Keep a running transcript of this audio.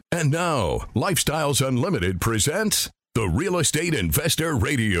And now, Lifestyles Unlimited presents the Real Estate Investor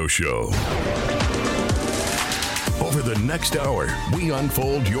Radio Show. Over the next hour, we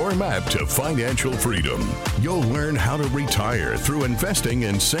unfold your map to financial freedom. You'll learn how to retire through investing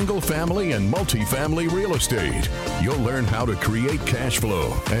in single-family and multifamily real estate. You'll learn how to create cash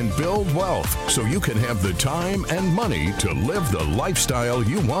flow and build wealth so you can have the time and money to live the lifestyle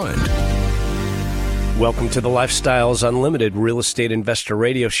you want. Welcome to the Lifestyles Unlimited Real Estate Investor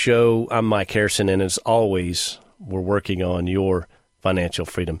Radio Show. I'm Mike Harrison, and as always, we're working on your financial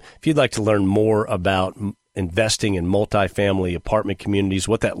freedom. If you'd like to learn more about investing in multifamily apartment communities,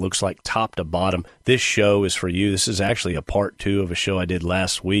 what that looks like top to bottom, this show is for you. This is actually a part 2 of a show I did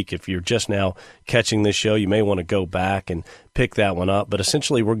last week. If you're just now catching this show, you may want to go back and pick that one up. But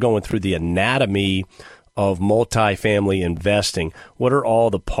essentially, we're going through the anatomy of multifamily investing. What are all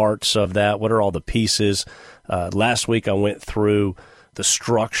the parts of that? What are all the pieces? Last week, I went through the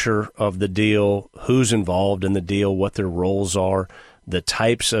structure of the deal, who's involved in the deal, what their roles are, the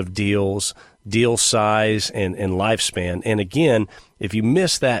types of deals, deal size, and lifespan. And again, if you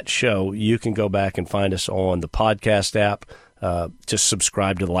missed that show, you can go back and find us on the podcast app. Just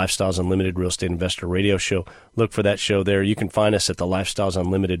subscribe to the Lifestyles Unlimited Real Estate Investor Radio Show. Look for that show there. You can find us at the Lifestyles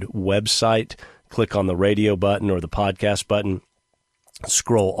Unlimited website. Click on the radio button or the podcast button.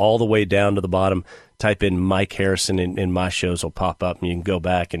 Scroll all the way down to the bottom. Type in Mike Harrison, and my shows will pop up, and you can go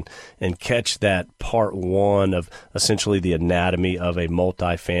back and catch that part 1 of essentially the anatomy of a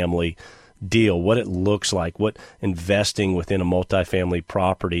multifamily deal, what it looks like, what investing within a multifamily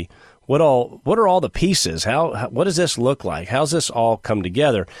property, what are all the pieces? What does this look like? How's this all come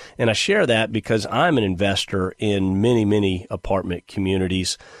together? And I share that because I'm an investor in many, many apartment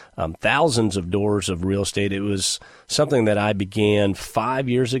communities, thousands of doors of real estate. It was something that I began 5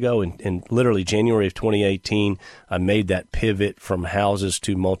 years ago, in literally January of 2018. I made that pivot from houses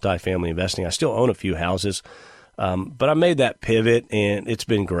to multifamily investing. I still own a few houses. But I made that pivot, and it's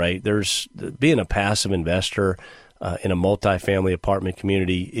been great. Being a passive investor in a multifamily apartment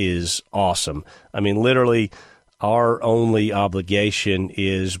community is awesome. I mean, literally, our only obligation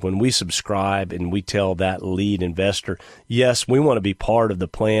is when we subscribe and we tell that lead investor, yes, we want to be part of the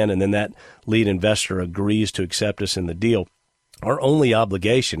plan, and then that lead investor agrees to accept us in the deal. Our only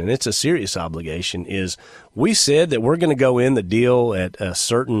obligation, and it's a serious obligation, is we said that we're going to go in the deal at a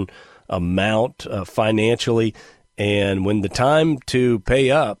certain amount financially, and when the time to pay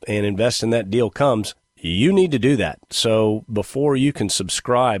up and invest in that deal comes, you need to do that. So before you can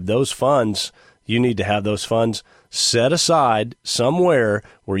subscribe, those funds, you need to have those funds set aside somewhere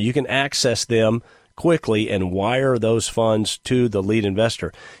where you can access them quickly and wire those funds to the lead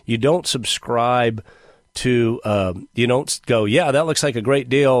investor. You don't subscribe to, you don't go, yeah, that looks like a great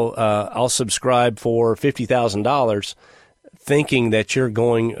deal. I'll subscribe for $50,000. Thinking that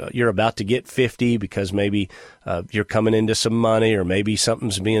you're about to get 50 because maybe you're coming into some money, or maybe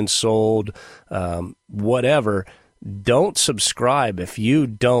something's being sold, whatever. Don't subscribe if you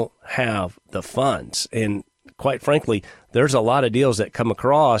don't have the funds. And quite frankly, there's a lot of deals that come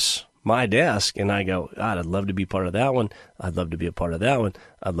across my desk, and I go, God, I'd love to be part of that one. I'd love to be a part of that one.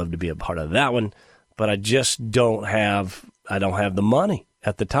 I'd love to be a part of that one. But I just don't have the money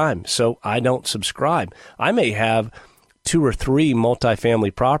at the time, so I don't subscribe. I may have 2 or 3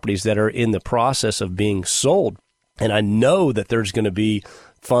 multifamily properties that are in the process of being sold, and I know that there's going to be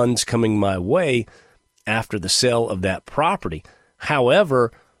funds coming my way after the sale of that property.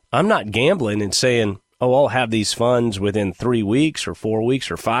 However, I'm not gambling and saying, oh, I'll have these funds within 3 weeks or 4 weeks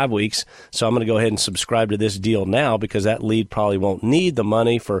or 5 weeks, so I'm going to go ahead and subscribe to this deal now because that lead probably won't need the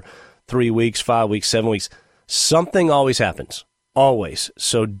money for 3 weeks, 5 weeks, 7 weeks. Something always happens. Always.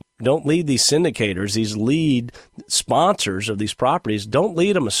 So don't lead these syndicators, these lead sponsors of these properties, don't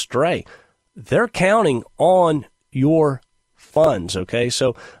lead them astray. They're counting on your funds, okay?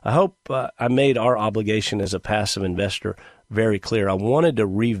 So I hope I made our obligation as a passive investor very clear. I wanted to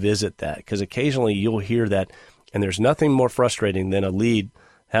revisit that because occasionally you'll hear that, and there's nothing more frustrating than a lead.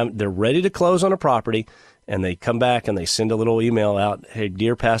 They're ready to close on a property, and they come back and they send a little email out, hey,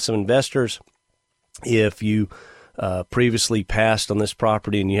 dear passive investors, if you previously passed on this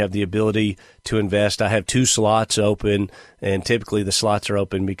property and you have the ability to invest, I have 2 slots open, and typically the slots are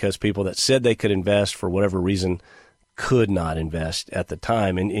open because people that said they could invest for whatever reason could not invest at the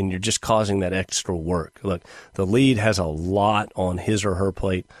time, and you're just causing that extra work. Look, the lead has a lot on his or her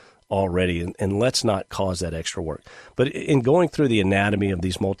plate already, and let's not cause that extra work. But in going through the anatomy of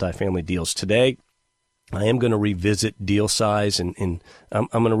these multifamily deals today, I am going to revisit deal size, and I'm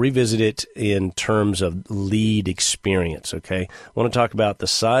going to revisit it in terms of lead experience, okay? I want to talk about the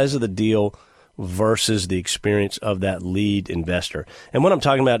size of the deal, versus the experience of that lead investor. And what I'm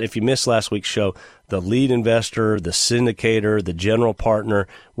talking about, if you missed last week's show, the lead investor, the syndicator, the general partner,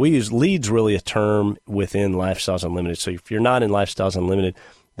 we use leads really a term within Lifestyles Unlimited. So if you're not in Lifestyles Unlimited,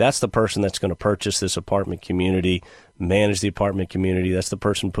 that's the person that's going to purchase this apartment community, manage the apartment community. That's the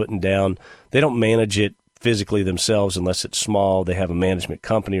person putting down. They don't manage it physically themselves unless it's small. They have a management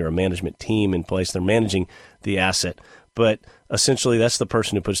company or a management team in place. They're managing the asset. But essentially, that's the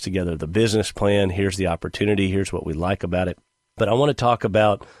person who puts together the business plan. Here's the opportunity. Here's what we like about it. But I want to talk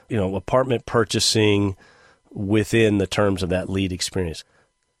about, apartment purchasing within the terms of that lead experience.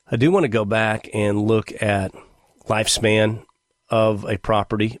 I do want to go back and look at lifespan of a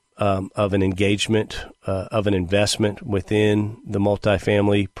property, of an engagement, of an investment within the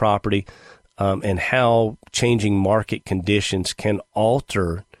multifamily property, and how changing market conditions can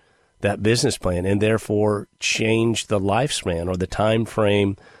alter that business plan and therefore change the lifespan or the time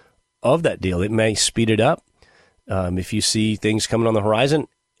frame of that deal. It may speed it up if you see things coming on the horizon,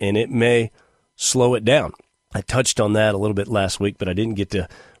 and it may slow it down. I touched on that a little bit last week, but I didn't get to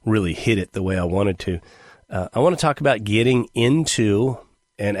really hit it the way I wanted to. I want to talk about getting into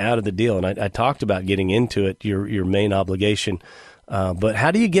and out of the deal, and I talked about getting into it, your main obligation, but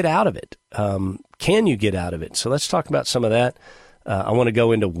how do you get out of it? Can you get out of it? So let's talk about some of that. I want to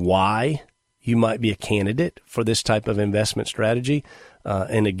go into why you might be a candidate for this type of investment strategy.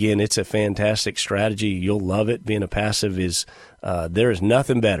 And again, it's a fantastic strategy. You'll love it. Being a passive there is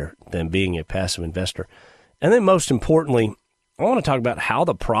nothing better than being a passive investor. And then most importantly, I want to talk about how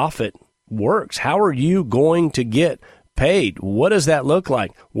the profit works. How are you going to get paid? What does that look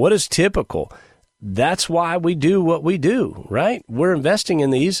like? What is typical? That's why we do what we do, right? We're investing in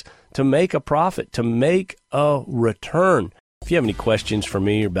these to make a profit, to make a return. If you have any questions for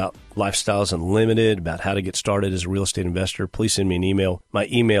me about Lifestyles Unlimited, about how to get started as a real estate investor, please send me an email. My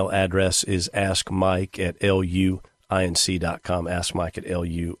email address is askmike@luinc.com,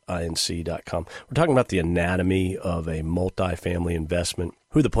 askmike@luinc.com. We're talking about the anatomy of a multifamily investment,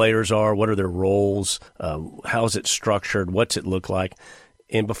 who the players are, what are their roles, how is it structured, what's it look like.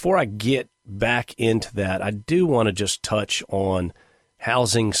 And before I get back into that, I do want to just touch on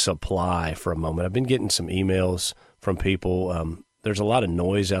housing supply for a moment. I've been getting some emails from people. There's a lot of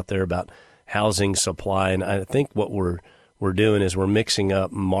noise out there about housing supply, and I think what we're doing is we're mixing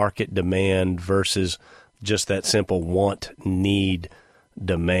up market demand versus just that simple want, need,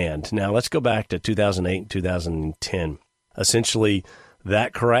 demand. Now, let's go back to 2008 and 2010. Essentially,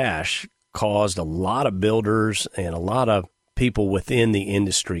 that crash caused a lot of builders and a lot of people within the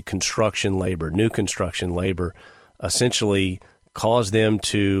industry, construction labor, new construction labor, essentially caused them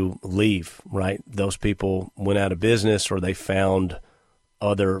to leave, right? Those people went out of business or they found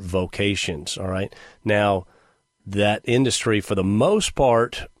other vocations, all right? Now, that industry, for the most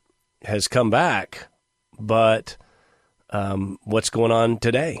part, has come back, but what's going on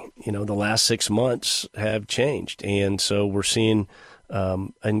today? The last 6 months have changed, and so we're seeing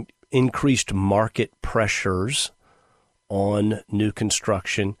an increased market pressures on new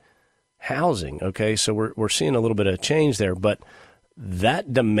construction housing. Okay, so we're seeing a little bit of change there, but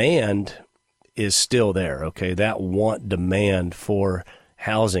that demand is still there. Okay, that want demand for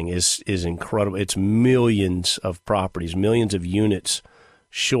housing is incredible. It's millions of properties, millions of units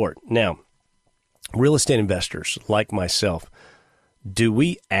short. Now, real estate investors like myself, do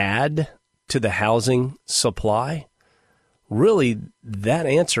we add to the housing supply? Really, that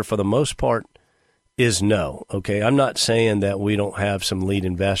answer for the most part is no. Okay, I'm not saying that we don't have some lead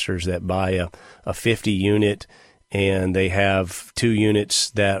investors that buy a 50 unit and they have 2 units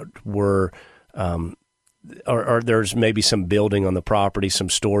that were, or there's maybe some building on the property, some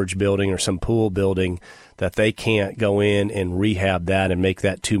storage building or some pool building that they can't go in and rehab that and make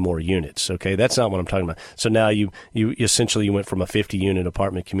that 2 more units. Okay, that's not what I'm talking about. So now you essentially went from a 50 unit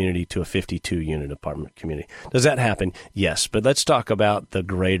apartment community to a 52 unit apartment community. Does that happen? Yes, but let's talk about the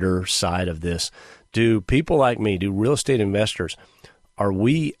greater side of this. Do people like me, do real estate investors, are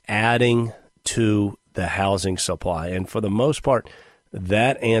we adding to the housing supply? And for the most part,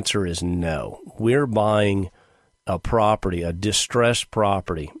 that answer is no. We're buying a property, a distressed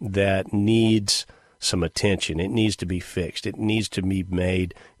property that needs some attention. It needs to be fixed. It needs to be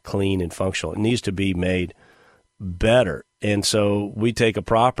made clean and functional. It needs to be made better. And so we take a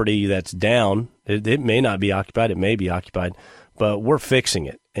property that's down. It may not be occupied. It may be occupied, but we're fixing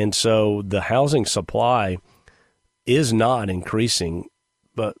it. And so the housing supply is not increasing,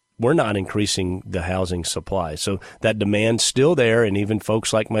 but we're not increasing the housing supply. So that demand's still there, and even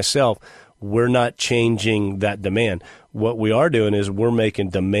folks like myself, we're not changing that demand. What we are doing is we're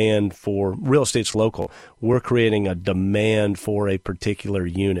making demand for real estate's local. We're creating a demand for a particular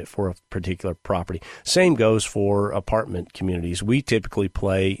unit, for a particular property. Same goes for apartment communities. We typically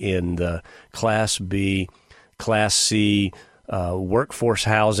play in the Class B, Class C workforce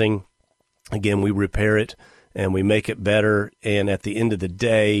housing. Again, we repair it and we make it better. And at the end of the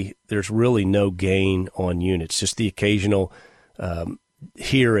day, there's really no gain on units, just the occasional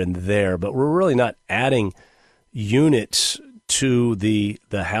here and there. But we're really not adding units to the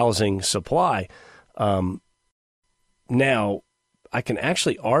housing supply. Now, I can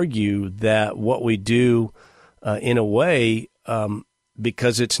actually argue that what we do in a way,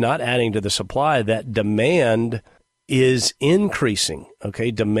 because it's not adding to the supply, that demand is increasing.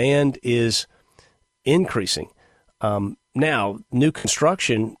 Okay, demand is increasing. Now, new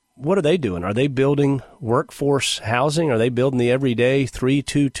construction, what are they doing? Are they building workforce housing? Are they building the everyday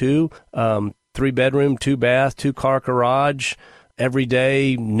 3-2-2, 3-bedroom, 2-bath, 2-car garage,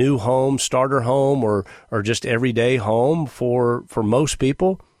 everyday new home, starter home, or just everyday home for most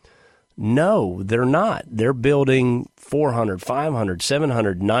people? No, they're not. They're building $400,000, $500,000,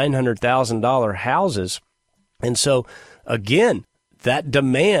 $700,000, $900,000 houses. And so, again, that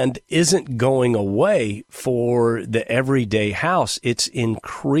demand isn't going away for the everyday house. It's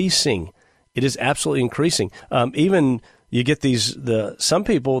increasing. It is absolutely increasing. Even you get some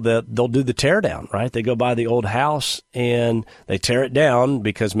people that they'll do the tear down, right? They go buy the old house and they tear it down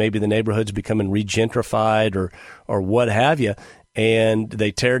because maybe the neighborhood's becoming regentrified or what have you. And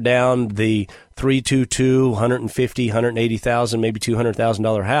they tear down the 3-2-2, $150,000, $180,000, maybe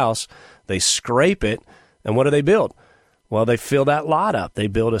 $200,000 house. They scrape it, and what do they build? Well, they fill that lot up. They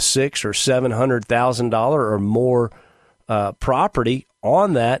build a $600,000 or $700,000 or more property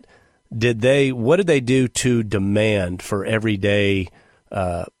on that. What did they do to demand for everyday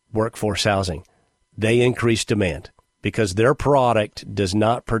workforce housing? They increased demand because their product does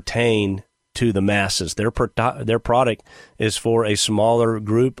not pertain to the masses. Their product is for a smaller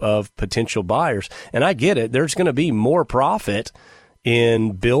group of potential buyers. And I get it. There's going to be more profit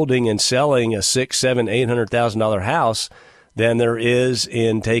in building and selling a $600,000, $700,000, $800,000 house than there is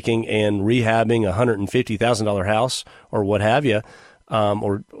in taking and rehabbing a $150,000 house or what have you,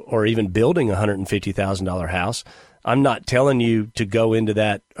 or even building a $150,000 house. I'm not telling you to go into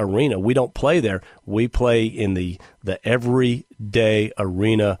that arena. We don't play there. We play in the everyday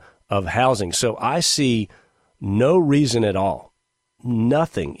arena of housing. So I see no reason at all,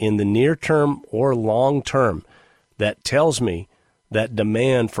 nothing in the near term or long term that tells me that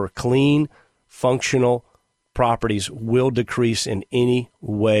demand for clean, functional properties will decrease in any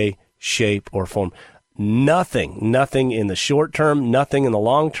way, shape, or form. Nothing in the short term, nothing in the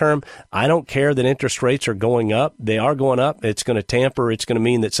long term. I don't care that interest rates are going up. They are going up. It's going to tamper. It's going to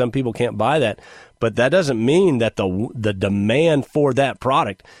mean that some people can't buy that. But that doesn't mean that the demand for that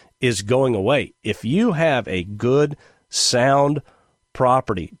product is going away. If you have a good, sound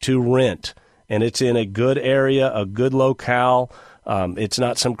property to rent, and it's in a good area, a good locale, it's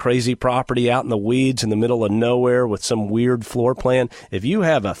not some crazy property out in the weeds in the middle of nowhere with some weird floor plan. If you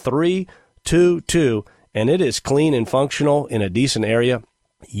have a 3-2-2 and it is clean and functional in a decent area,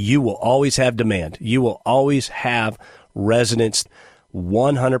 you will always have demand. You will always have residents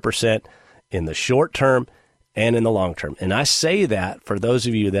 100% in the short term and in the long term. And I say that for those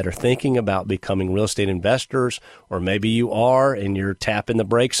of you that are thinking about becoming real estate investors, or maybe you are and you're tapping the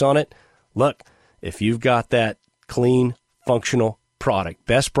brakes on it. Look, if you've got that clean, functional product,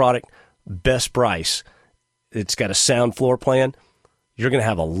 best price, it's got a sound floor plan, you're going to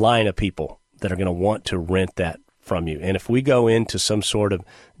have a line of people that are going to want to rent that from you. And if we go into some sort of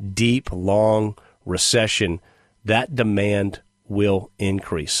deep, long recession, that demand will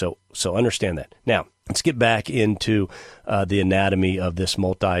increase. So understand that. Now, let's get back into the anatomy of this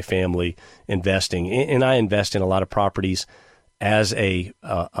multifamily investing. And I invest in a lot of properties as a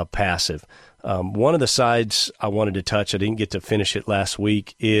passive. One of the sides I wanted to touch, I didn't get to finish it last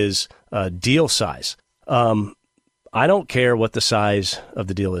week, is deal size. I don't care what the size of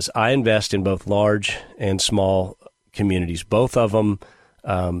the deal is. I invest in both large and small communities. Both of them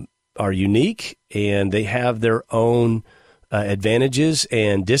are unique, and they have their own advantages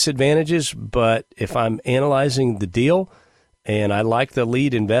and disadvantages. But if I'm analyzing the deal and I like the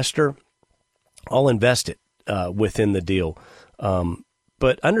lead investor, I'll invest it within the deal.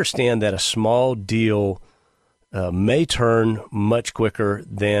 But understand that a small deal may turn much quicker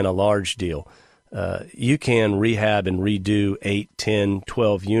than a large deal. You can rehab and redo 8, 10,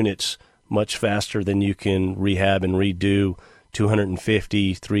 12 units much faster than you can rehab and redo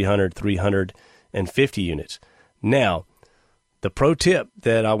 250, 300, 350 units. Now, The pro tip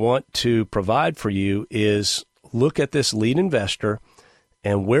that I want to provide for you is look at this lead investor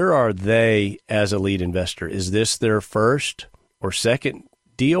and where are they as a lead investor? Is this their first or second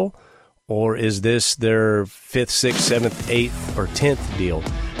deal, or is this their fifth, sixth, seventh, eighth, or 10th deal?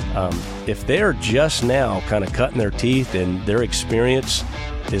 If they're just now kind of cutting their teeth and their experience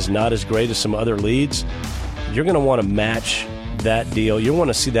is not as great as some other leads, you're going to want to match that deal. You want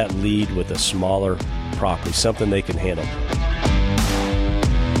to see that lead with a smaller property, something they can handle.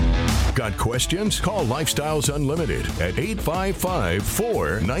 Got questions? Call Lifestyles Unlimited at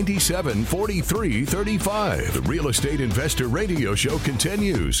 855-497-4335. The Real Estate Investor Radio Show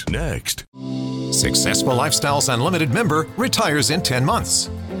continues next. Successful Lifestyles Unlimited member retires in 10 months.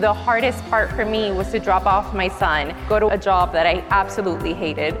 The hardest part for me was to drop off my son, go to a job that I absolutely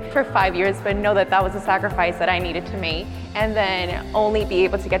hated for 5 years, but know that that was a sacrifice that I needed to make, and then only be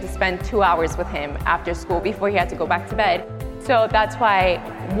able to get to spend 2 hours with him after school before he had to go back to bed. So that's why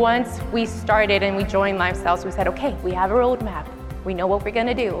once we started and we joined Lifestyles, we said, okay, we have a roadmap. We know what we're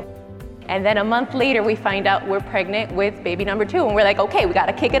gonna do. And then a month later, we find out we're pregnant with baby number 2. And we're like, okay, we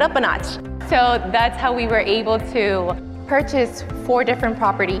gotta kick it up a notch. So that's how we were able to purchase 4 different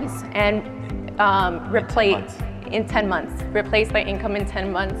properties and replace in 10 months, replace my income in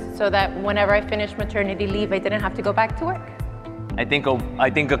 10 months so that whenever I finished maternity leave, I didn't have to go back to work. I think a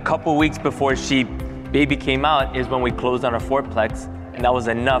couple weeks before baby came out is when we closed on our fourplex, and that was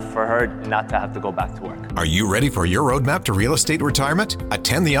enough for her not to have to go back to work. Are you ready for your roadmap to real estate retirement?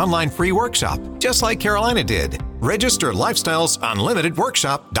 Attend the online free workshop, just like Carolina did. Register at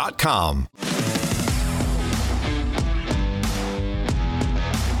lifestylesunlimitedworkshop.com.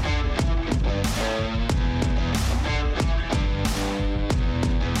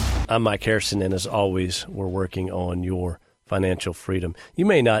 I'm Mike Harrison, and as always, we're working on your financial freedom. You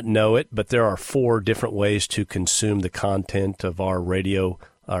may not know it, but there are 4 different ways to consume the content of our radio,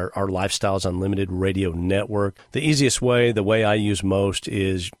 our Lifestyles Unlimited radio network. The easiest way, the way I use most,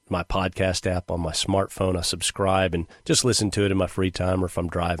 is my podcast app on my smartphone. I subscribe and just listen to it in my free time, or if I'm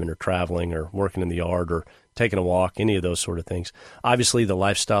driving or traveling or working in the yard or taking a walk, any of those sort of things. Obviously, the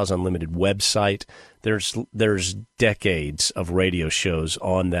Lifestyles Unlimited website, there's decades of radio shows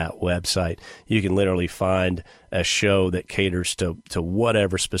on that website. You can literally find a show that caters to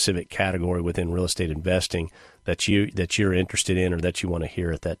whatever specific category within real estate investing that you're interested in or that you want to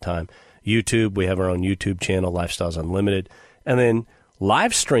hear at that time. YouTube, we have our own YouTube channel, Lifestyles Unlimited, and then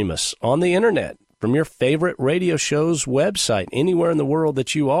live stream us on the internet from your favorite radio show's website, anywhere in the world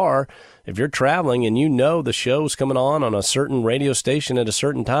that you are. If you're traveling and you know the show's coming on a certain radio station at a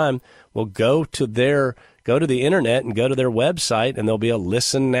certain time, well, go to the internet and go to their website, and there'll be a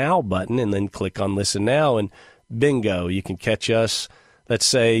Listen Now button, and then click on Listen Now, and bingo, you can catch us. Let's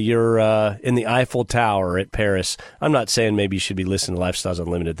say you're in the Eiffel Tower at Paris. I'm not saying maybe you should be listening to Lifestyles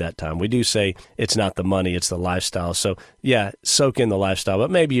Unlimited that time. We do say it's not the money, it's the lifestyle. So, yeah, soak in the lifestyle. But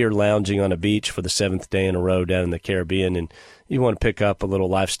maybe you're lounging on a beach for the 7th day in a row down in the Caribbean, and you want to pick up a little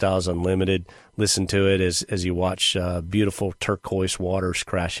Lifestyles Unlimited, listen to it as you watch beautiful turquoise waters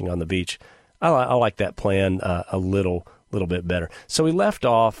crashing on the beach. I like that plan a little bit better. So we left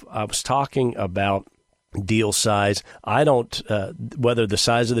off, I was talking about deal size. I don't, whether the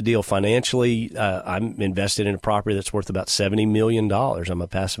size of the deal financially, I'm invested in a property that's worth about $70 million. I'm a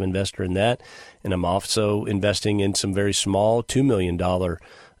passive investor in that. And I'm also investing in some very small $2 million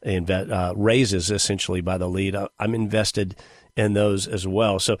raises, essentially, by the lead. I'm invested in those as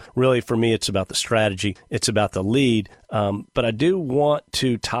well. So really, for me, it's about the strategy. It's about the lead. But I do want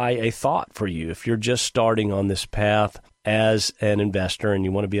to tie a thought for you. If you're just starting on this path as an investor and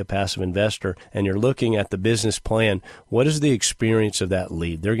you want to be a passive investor and you're looking at the business plan, what is the experience of that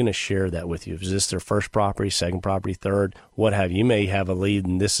lead? They're going to share that with you. Is this their first property, second property, third, what have you? You may have a lead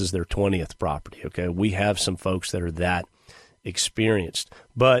and this is their 20th property. Okay. We have some folks that are that experienced.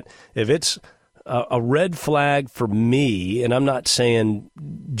 But if it's a red flag for me, and I'm not saying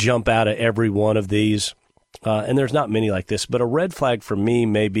jump out of every one of these, and there's not many like this, but a red flag for me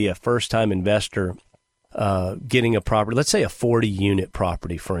may be a first-time investor getting a property, let's say a 40-unit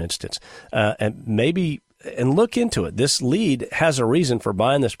property, for instance, and look into it. This lead has a reason for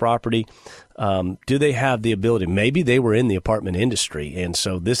buying this property. Do they have the ability? Maybe they were in the apartment industry, and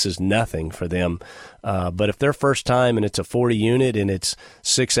so this is nothing for them. But if they're first time and it's a 40-unit and it's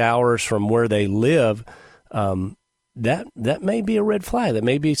 6 hours from where they live, that may be a red flag. That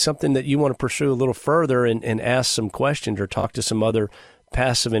may be something that you want to pursue a little further and ask some questions or talk to some other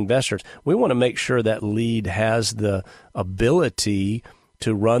passive investors. We want to make sure that lead has the ability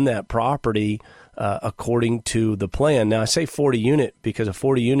to run that property according to the plan. Now, I say 40 unit because a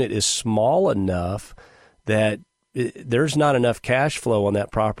 40 unit is small enough that there's not enough cash flow on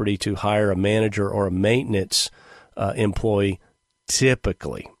that property to hire a manager or a maintenance employee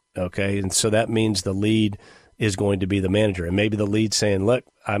typically, okay? And so that means the lead is going to be the manager. And maybe the lead saying, look,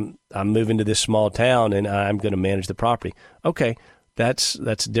 I'm moving to this small town and I'm going to manage the property. Okay, that's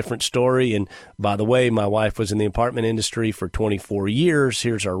a different story. And by the way, my wife was in the apartment industry for 24 years.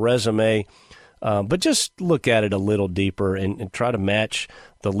 Here's our resume. But just look at it a little deeper and try to match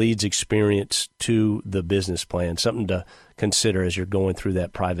the lead's experience to the business plan, something to consider as you're going through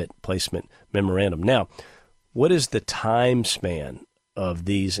that private placement memorandum. Now, what is the time span of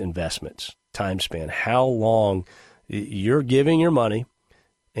these investments? Time span, how long you're giving your money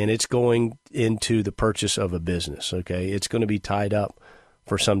and it's going into the purchase of a business, okay? It's going to be tied up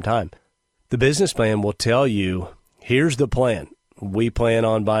for some time. The business plan will tell you, here's the plan. We plan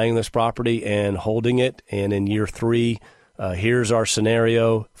on buying this property and holding it, and in year 3, here's our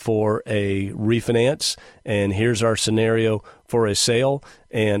scenario for a refinance, and here's our scenario for a sale,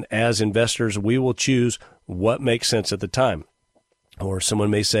 and as investors, we will choose what makes sense at the time. Or someone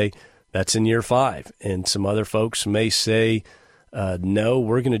may say, that's in year 5, and some other folks may say, no,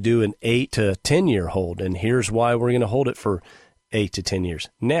 we're going to do an 8 to 10 year hold, and here's why we're going to hold it for 8 to 10 years.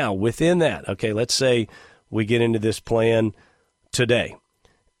 Now, within that, okay, let's say we get into this plan today,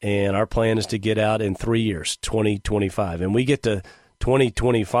 and our plan is to get out in 3 years, 2025, and we get to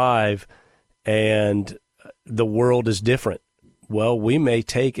 2025 and the world is different. Well, we may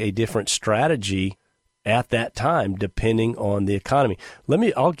take a different strategy at that time depending on the economy.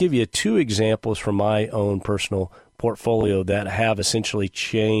 I'll give you 2 examples from my own personal portfolio that have essentially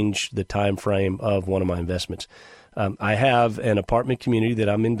changed the time frame of one of my investments. I have an apartment community that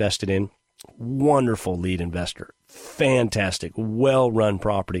I'm invested in. Wonderful lead investor. Fantastic. Well-run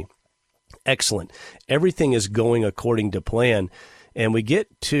property. Excellent. Everything is going according to plan. And we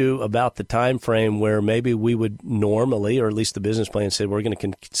get to about the time frame where maybe we would normally, or at least the business plan said, we're going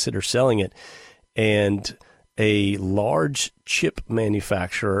to consider selling it. And a large chip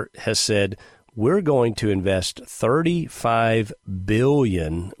manufacturer has said, we're going to invest $35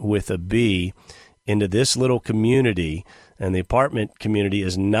 billion with a B into this little community. And the apartment community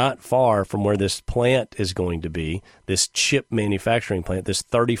is not far from where this plant is going to be, this chip manufacturing plant, this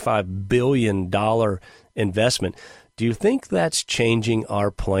 $35 billion investment. Do you think that's changing our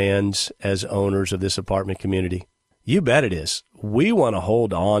plans as owners of this apartment community? You bet it is. We want to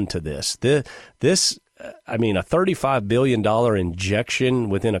hold on to this. A $35 billion injection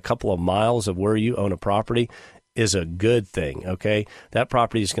within a couple of miles of where you own a property is a good thing, okay? That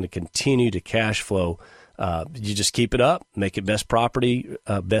property is going to continue to cash flow. You just keep it up, make it best property,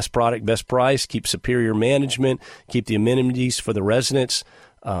 best product, best price, keep superior management, keep the amenities for the residents.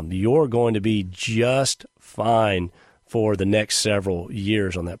 You're going to be just fine for the next several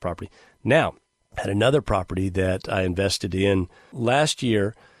years on that property. Now, I had another property that I invested in last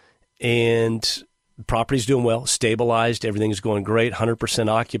year, and the property's doing well, stabilized, everything's going great, 100%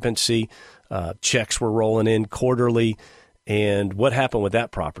 occupancy, checks were rolling in quarterly. And what happened with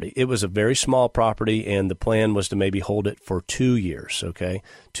that property? It was a very small property, and the plan was to maybe hold it for 2 years, okay?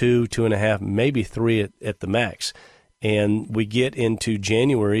 2.5, maybe 3 at the max. And we get into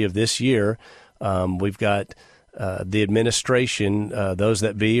January of this year, we've got the administration, those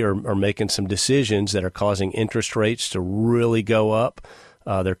that be, are making some decisions that are causing interest rates to really go up.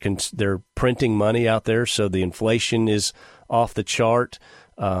 They're printing money out there, so the inflation is off the chart.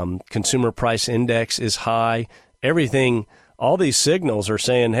 Consumer price index is high. Everything, all these signals are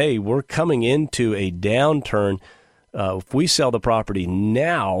saying, hey, we're coming into a downturn. If we sell the property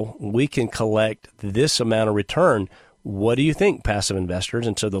now, we can collect this amount of return. What do you think, passive investors?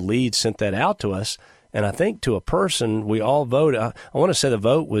 And so the lead sent that out to us. And I think to a person, we all voted. I want to say the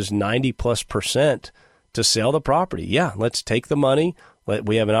vote was 90+% to sell the property. Yeah, let's take the money.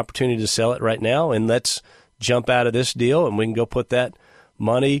 We have an opportunity to sell it right now, and let's jump out of this deal, and we can go put that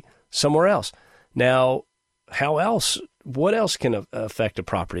money somewhere else. Now, what else can affect a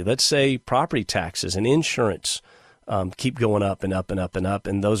property? Let's say property taxes and insurance keep going up and up and up and up,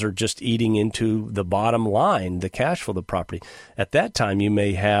 and those are just eating into the bottom line, the cash flow of the property. At that time, you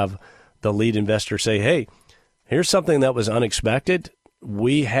may have the lead investor say, hey, here's something that was unexpected.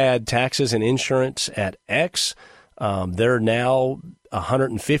 We had taxes and insurance at X. They're now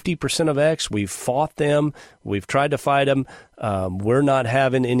 150% of X. We've fought them. We've tried to fight them. We're not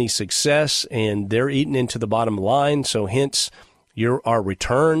having any success, and they're eating into the bottom line. So hence, our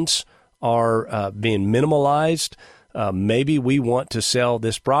returns are being minimalized. Maybe we want to sell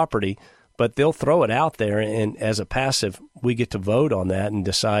this property, but they'll throw it out there, and as a passive, we get to vote on that and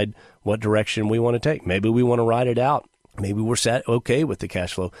decide what direction we want to take. Maybe we want to ride it out. Maybe we're okay with the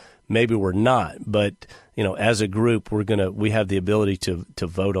cash flow. Maybe we're not. But, as a group, we have the ability to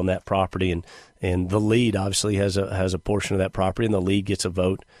vote on that property, and the lead obviously has a portion of that property, and the lead gets a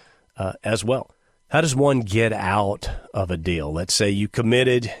vote as well. How does one get out of a deal? Let's say you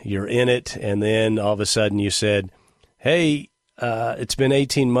committed, you're in it, and then all of a sudden you said, hey, it's been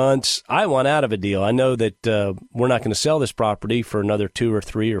 18 months. I want out of a deal. I know that we're not going to sell this property for another 2 or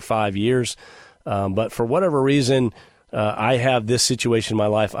 3 or 5 years, but for whatever reason, I have this situation in my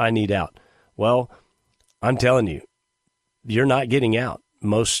life. I need out. Well, I'm telling you, you're not getting out.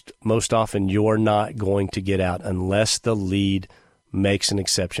 Most often, you're not going to get out unless the lead makes an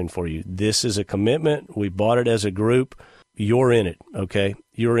exception for you. This is a commitment. We bought it as a group. You're in it, okay?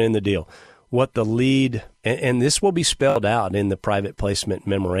 You're in the deal. What the lead, and this will be spelled out in the private placement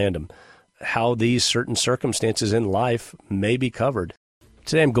memorandum, how these certain circumstances in life may be covered.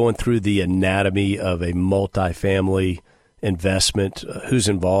 Today I'm going through the anatomy of a multifamily investment, who's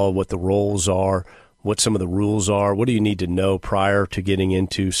involved, what the roles are, what some of the rules are, what do you need to know prior to getting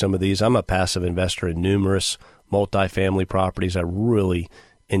into some of these. I'm a passive investor in numerous multifamily properties. I really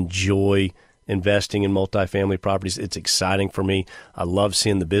enjoy investing in multifamily properties. It's exciting for me. I love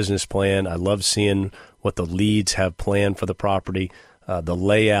seeing the business plan. I love seeing what the leads have planned for the property, the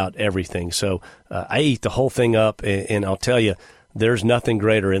layout, everything. So I eat the whole thing up, and I'll tell you, there's nothing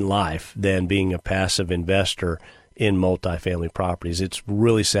greater in life than being a passive investor in multifamily properties. It's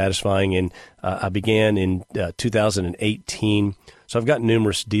really satisfying, and I began in 2018. So I've got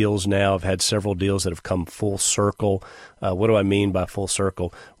numerous deals now. I've had several deals that have come full circle. What do I mean by full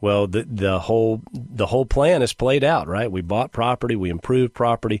circle? Well, the whole plan is played out, right? We bought property, we improved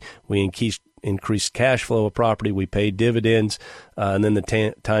property, we increased cash flow of property, we paid dividends, and then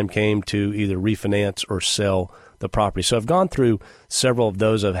the time came to either refinance or sell the property. So I've gone through several of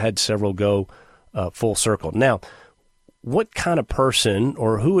those. I've had several go full circle. Now, what kind of person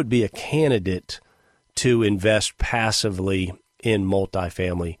or who would be a candidate to invest passively in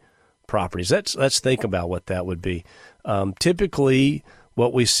multifamily properties? Let's think about what that would be. Typically,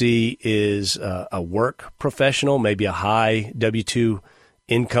 what we see is a work professional, maybe a high W-2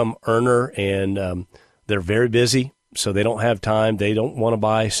 income earner, and they're very busy, so they don't have time. They don't want to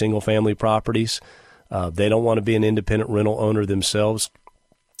buy single-family properties. They don't want to be an independent rental owner themselves.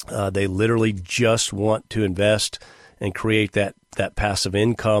 They literally just want to invest and create that passive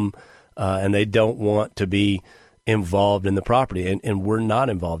income, and they don't want to be involved in the property, and we're not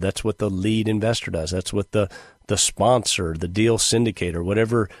involved. That's what the lead investor does. That's what the sponsor, the deal syndicator,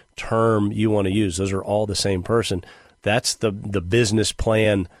 whatever term you want to use, those are all the same person. That's the business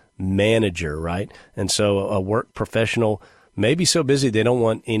plan manager, right? And so a work professional may be so busy they don't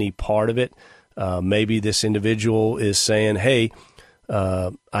want any part of it. Maybe this individual is saying, hey,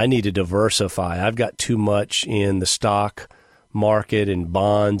 I need to diversify. I've got too much in the stock market and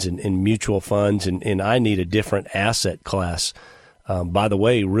bonds and mutual funds, and I need a different asset class. By the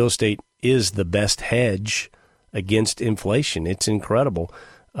way, real estate is the best hedge against inflation. It's incredible.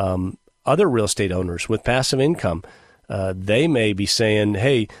 Other real estate owners with passive income, they may be saying,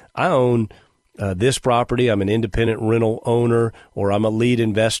 hey, I own this property. I'm an independent rental owner, or I'm a lead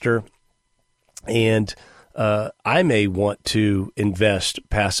investor, and I may want to invest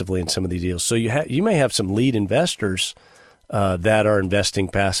passively in some of these deals. So you may have some lead investors that are investing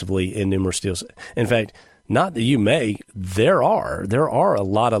passively in numerous deals. In fact, not that you may, there are a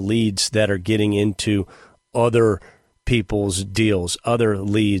lot of leads that are getting into other people's deals, other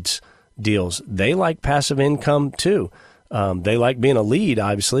leads deals. They like passive income too. They like being a lead,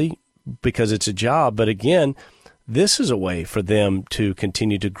 obviously, because it's a job. But again, this is a way for them to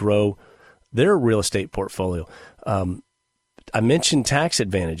continue to grow their real estate portfolio. I mentioned tax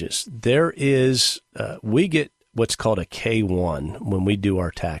advantages. There is, we get what's called a K-1 when we do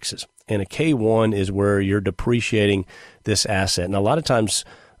our taxes. And a K-1 is where you're depreciating this asset. And a lot of times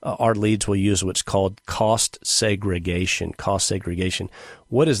our leads will use what's called cost segregation. Cost segregation.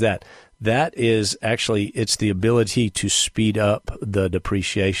 What is that? That is actually, it's the ability to speed up the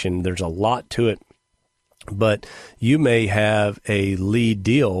depreciation. There's a lot to it. But you may have a lead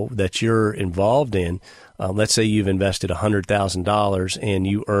deal that you're involved in. Let's say you've invested $100,000 and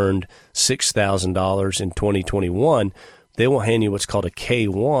you earned $6,000 in 2021. They will hand you what's called a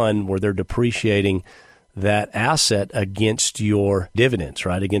K-1, where they're depreciating that asset against your dividends,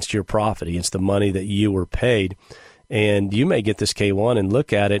 right? Against your profit, against the money that you were paid. And you may get this K-1 and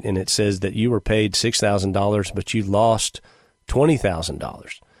look at it, and it says that you were paid $6,000, but you lost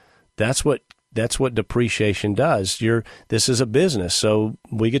 $20,000. That's what depreciation does. This is a business, so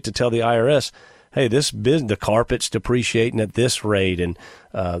we get to tell the IRS, hey, the carpet's depreciating at this rate, and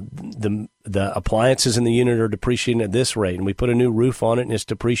the the appliances in the unit are depreciating at this rate, and we put a new roof on it and it's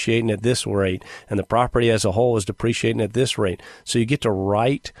depreciating at this rate, and the property as a whole is depreciating at this rate. So you get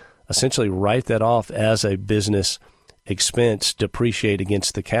to essentially write that off as a business expense, depreciate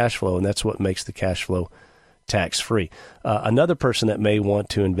against the cash flow, and that's what makes the cash flow tax-free. Another person that may want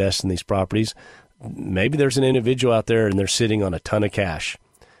to invest in these properties, maybe there's an individual out there and they're sitting on a ton of cash.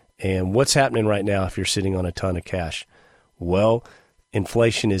 And what's happening right now if you're sitting on a ton of cash? Well,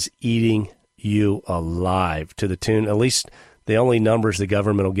 inflation is eating you alive to the tune, at least the only numbers the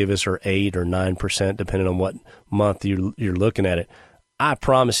government will give us are 8 or 9%, depending on what month you're looking at it. I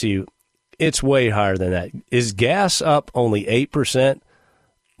promise you, it's way higher than that. Is gas up only 8%?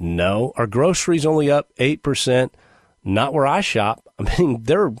 No. Are groceries only up 8%? Not where I shop. I mean,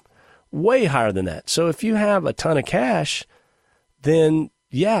 they're way higher than that. So if you have a ton of cash, then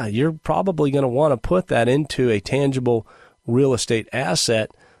yeah, you're probably going to want to put that into a tangible real estate asset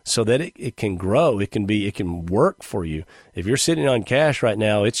so that it can grow. It can work for you. If you're sitting on cash right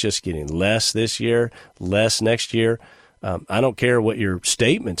now, it's just getting less this year, less next year. I don't care what your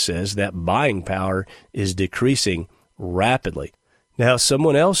statement says, that buying power is decreasing rapidly. Now,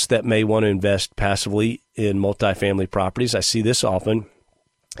 someone else that may want to invest passively in multifamily properties, I see this often,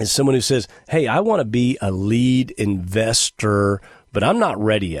 is someone who says, hey, I want to be a lead investor, but I'm not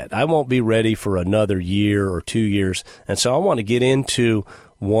ready yet. I won't be ready for another year or 2 years. And so I want to get into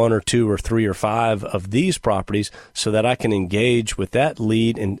 1 or 2 or 3 or 5 of these properties so that I can engage with that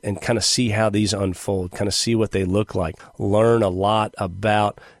lead and kind of see how these unfold, kind of see what they look like, learn a lot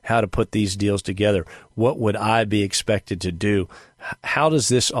about how to put these deals together. What would I be expected to do? How does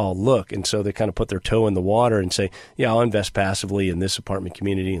this all look? And so they kind of put their toe in the water and say, yeah, I'll invest passively in this apartment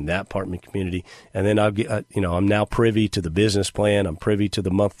community and that apartment community. And then I'll get, I'm now privy to the business plan. I'm privy to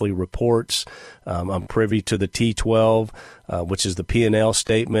the monthly reports. I'm privy to the T12, which is the P&L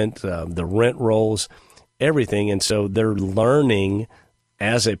statement, the rent rolls, everything. And so they're learning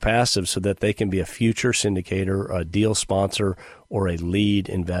as a passive so that they can be a future syndicator, a deal sponsor, or a lead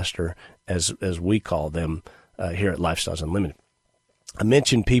investor, as we call them here at Lifestyles Unlimited. I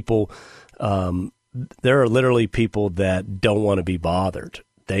mentioned people, there are literally people that don't want to be bothered.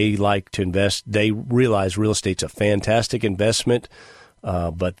 They like to invest. They realize real estate's a fantastic investment,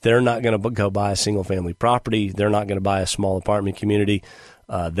 but they're not going to go buy a single-family property. They're not going to buy a small apartment community.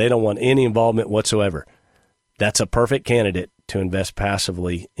 They don't want any involvement whatsoever. That's a perfect candidate to invest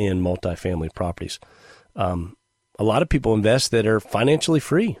passively in multifamily properties. A lot of people invest that are financially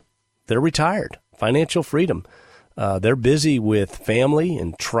free. They're retired, financial freedom. They're busy with family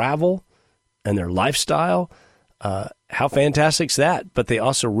and travel and their lifestyle. How fantastic is that? But they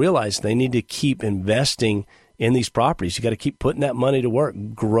also realize they need to keep investing in these properties. You got to keep putting that money to work,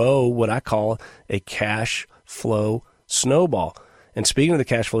 grow what I call a cash flow snowball. And speaking of the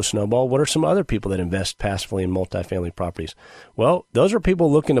cash flow snowball, what are some other people that invest passively in multifamily properties? Well, those are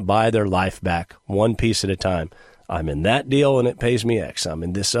people looking to buy their life back one piece at a time. I'm in that deal and it pays me X. I'm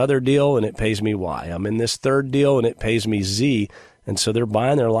in this other deal and it pays me Y. I'm in this third deal and it pays me Z. And so they're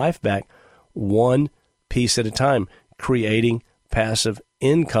buying their life back one piece at a time, creating passive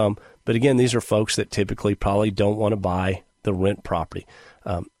income. But again, these are folks that typically probably don't want to buy the rent property.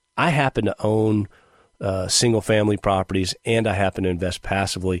 I happen to own single-family properties and I happen to invest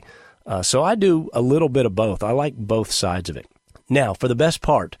passively. So I do a little bit of both. I like both sides of it. Now, for the best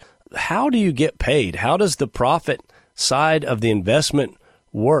part, how do you get paid? How does the profit side of the investment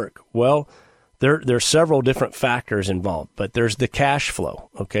work? Well, there's several different factors involved, but there's the cash flow.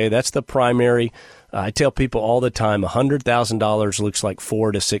 Okay, that's the primary. I tell people all the time, $100,000 looks like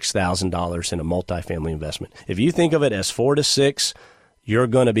 $4,000 to $6,000 in a multifamily investment. If you think of it as 4 to 6, you're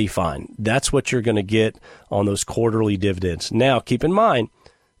going to be fine. That's what you're going to get on those quarterly dividends. Now, keep in mind,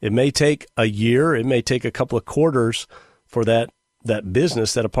 it may take a year, it may take a couple of quarters for that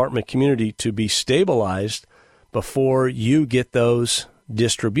business, that apartment community to be stabilized before you get those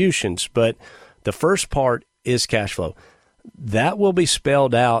distributions. But the first part is cash flow. That will be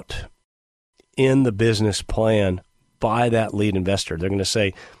spelled out in the business plan by that lead investor. They're going to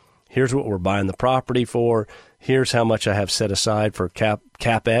say, here's what we're buying the property for. Here's how much I have set aside for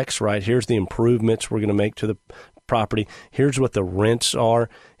CapEx, right? Here's the improvements we're going to make to the property. Here's what the rents are.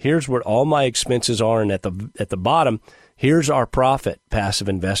 Here's what all my expenses are. And at the bottom, here's our profit, passive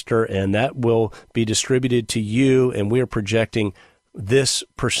investor, and that will be distributed to you, and we are projecting this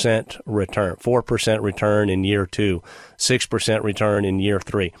percent return, 4% return in year 2, 6% return in year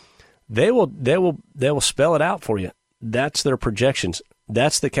 3. They will spell it out for you. That's their projections.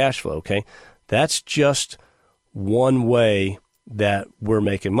 That's the cash flow, okay? That's just one way that we're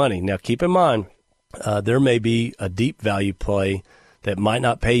making money. Now, keep in mind, there may be a deep value play that might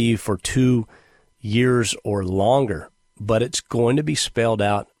not pay you for 2 years or longer, but it's going to be spelled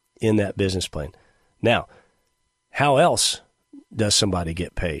out in that business plan. Now, how else does somebody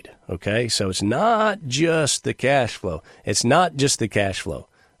get paid? Okay, so it's not just the cash flow. It's not just the cash flow.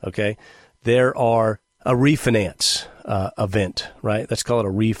 Okay, there are a refinance event, right? Let's call it a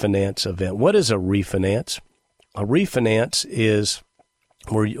refinance event. What is a refinance? A refinance is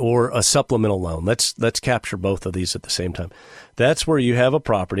or a supplemental loan. Let's capture both of these at the same time. That's where you have a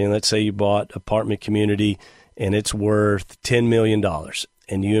property, and let's say you bought apartment community and it's worth $10 million,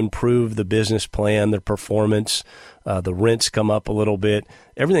 and you improve the business plan, the performance, the rents come up a little bit.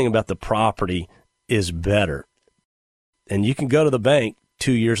 Everything about the property is better. And you can go to the bank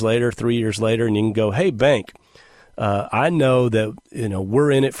 2 years later, 3 years later, and you can go, hey, bank, I know that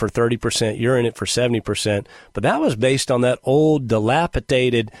we're in it for 30%, you're in it for 70%, but that was based on that old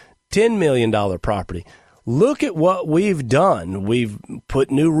dilapidated $10 million property. Look at what we've done. We've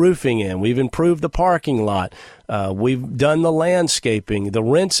put new roofing in. We've improved the parking lot. We've done the landscaping. The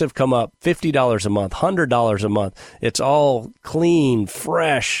rents have come up $50 a month, $100 a month. It's all clean,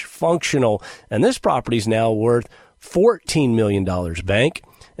 fresh, functional, and this property's now worth $14 million, bank.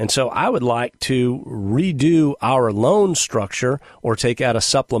 And so I would like to redo our loan structure or take out a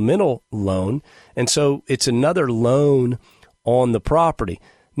supplemental loan. And so it's another loan on the property.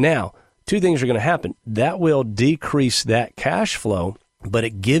 Now, two things are going to happen. That will decrease that cash flow, but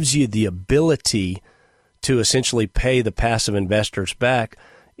it gives you the ability to essentially pay the passive investors back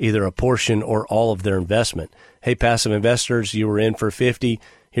either a portion or all of their investment. Hey, passive investors, you were in for 50.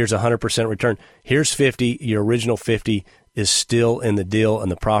 Here's 100% return. Here's 50. Your original 50 is still in the deal and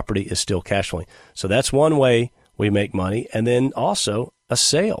the property is still cash flowing. So that's one way we make money. And then also a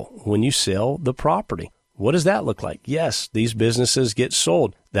sale when you sell the property. What does that look like? Yes, these businesses get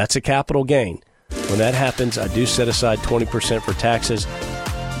sold. That's a capital gain. When that happens, I do set aside 20% for taxes,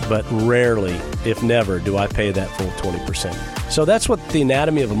 but rarely, if never, do I pay that full 20%. So that's what the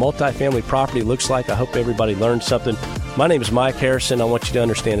anatomy of a multifamily property looks like. I hope everybody learned something. My name is Mike Harrison. I want you to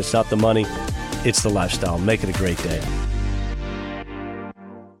understand it's not the money, it's the lifestyle. Make it a great day.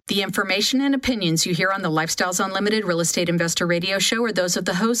 The information and opinions you hear on the Lifestyles Unlimited Real Estate Investor Radio Show are those of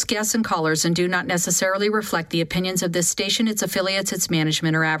the hosts, guests, and callers and do not necessarily reflect the opinions of this station, its affiliates, its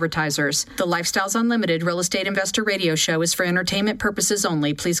management, or advertisers. The Lifestyles Unlimited Real Estate Investor Radio Show is for entertainment purposes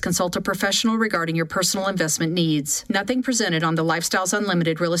only. Please consult a professional regarding your personal investment needs. Nothing presented on the Lifestyles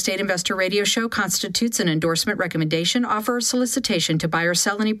Unlimited Real Estate Investor Radio Show constitutes an endorsement, recommendation, offer, or solicitation to buy or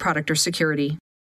sell any product or security.